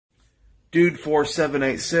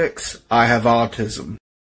Dude4786, I have autism.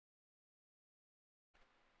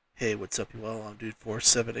 Hey, what's up you all? I'm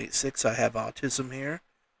Dude4786, I have autism here.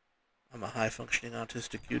 I'm a high-functioning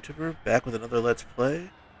autistic YouTuber, back with another Let's Play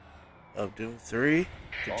of Doom 3,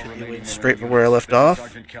 continuing straight from where I left off.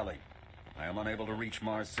 Sergeant Kelly, I am unable to reach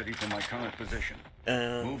Mars City from my current position.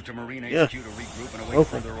 Move to Marine HQ to regroup and await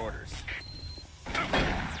further orders.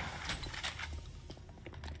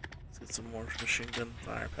 Let's get some more machine gun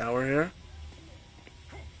firepower here.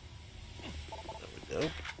 There we go.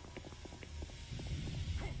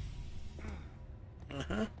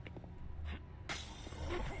 Uh-huh.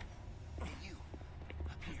 You,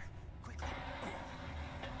 up here, quickly.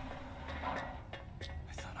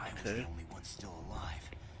 I thought I was the only one still alive.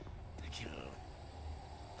 I can't.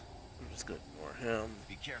 I'm just gonna ignore him.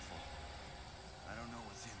 Be careful. I don't know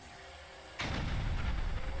what's in there.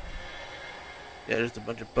 Yeah, there's a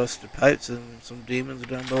bunch of busted pipes and some demons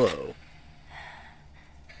down below.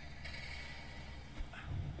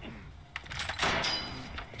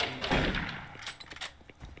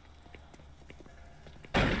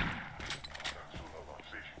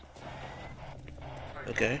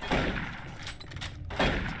 Okay.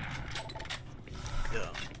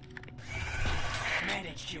 Yeah. Command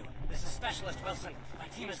HQ, this is Specialist Wilson. My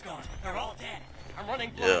team is gone. They're all dead. I'm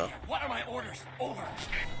running blind here. What are my orders? Over.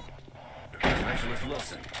 Specialist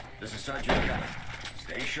Wilson, this is Sergeant Kelly.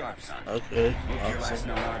 Stay sharp, son. Okay. Move your last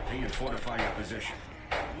known RP and fortify your position.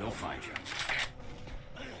 We'll find you.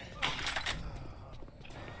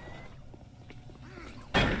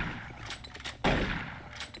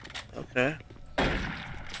 Okay.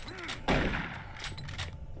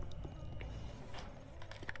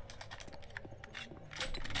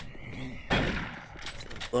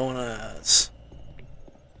 Blowing eyes.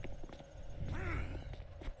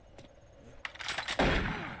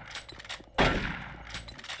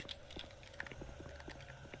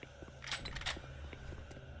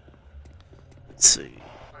 Let's see.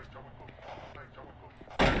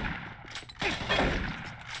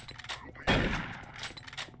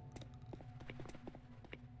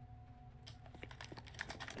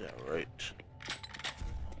 Yeah, right.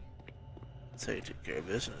 That's how you take care of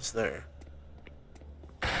business there.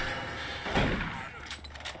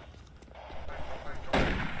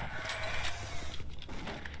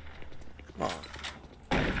 Come on.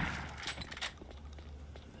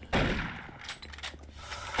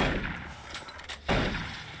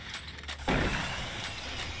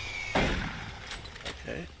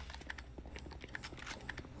 Okay.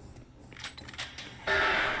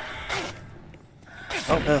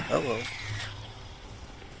 Oh, hello.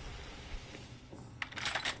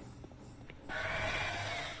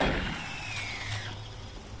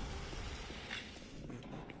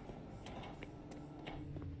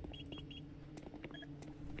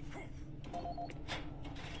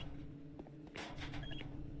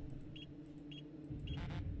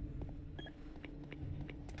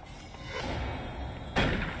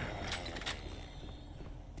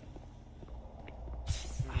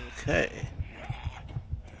 Okay.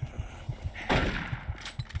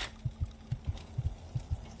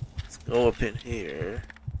 Let's go up in here.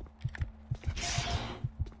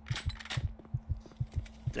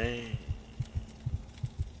 Dang.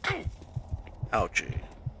 Ouchie.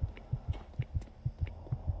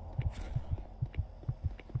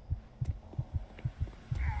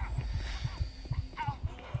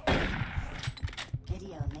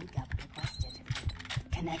 Video link up requested.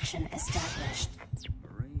 Connection established.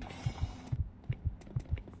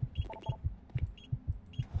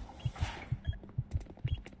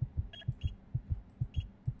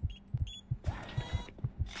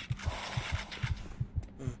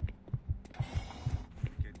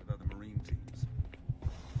 Communicate with other Marine teams.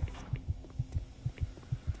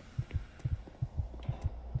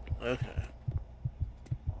 Okay.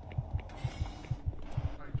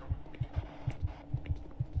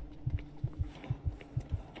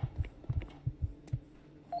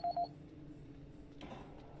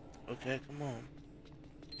 Okay, come on.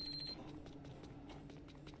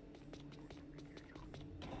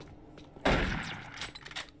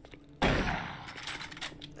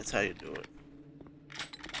 That's how you do it.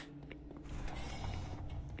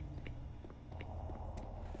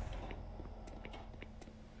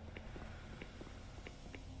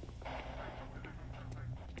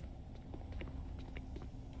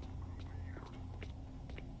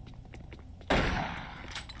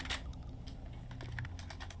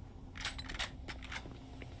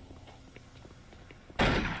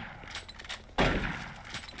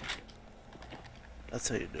 That's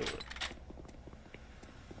how you do it.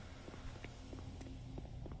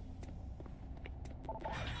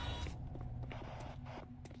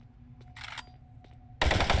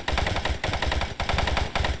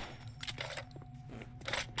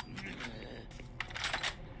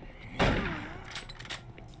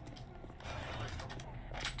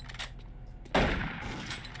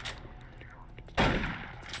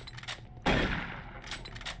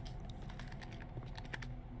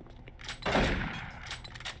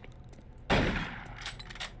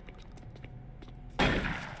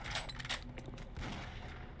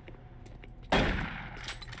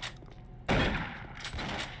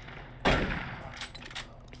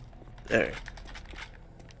 There.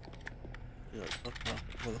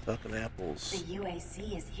 Motherfucking apples. The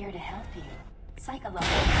UAC is here to help you.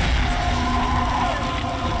 Psychological.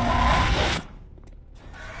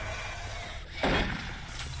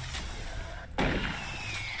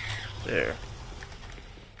 There.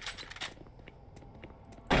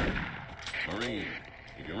 Marine,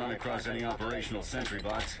 if you run across any operational sentry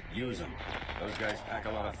bots, use them. Those guys pack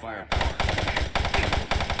a lot of firepower.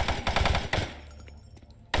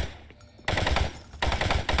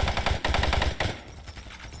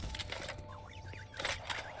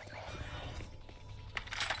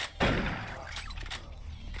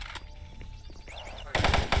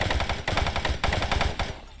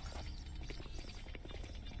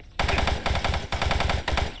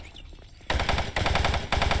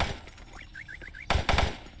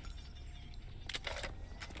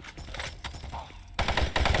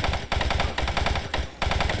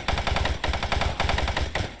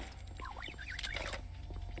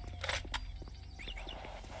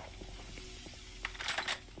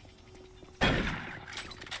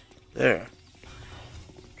 There.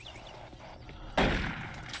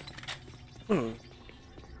 Marine,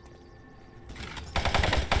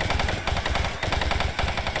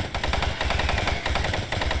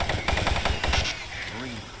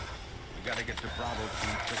 we gotta get to Bravo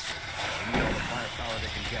Team quickly. We need all the firepower they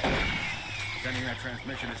can get. Sending that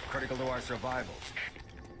transmission is critical to our survival.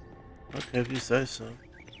 Okay, if you say so.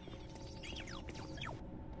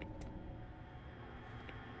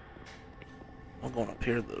 I'm going up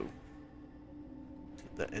here though.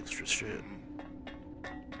 Get that extra shit.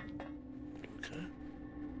 Okay.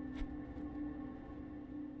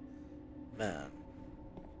 Man.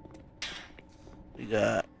 We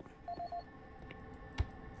got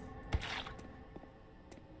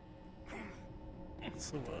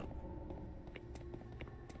so what?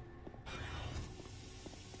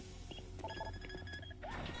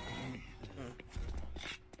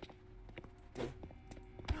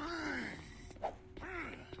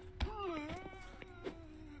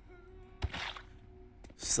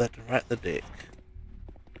 Set right the dick.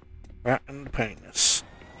 Right in the penis.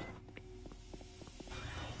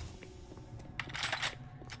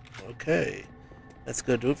 Okay. That's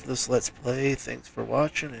gonna do it for this Let's Play. Thanks for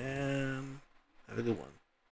watching and have a good one.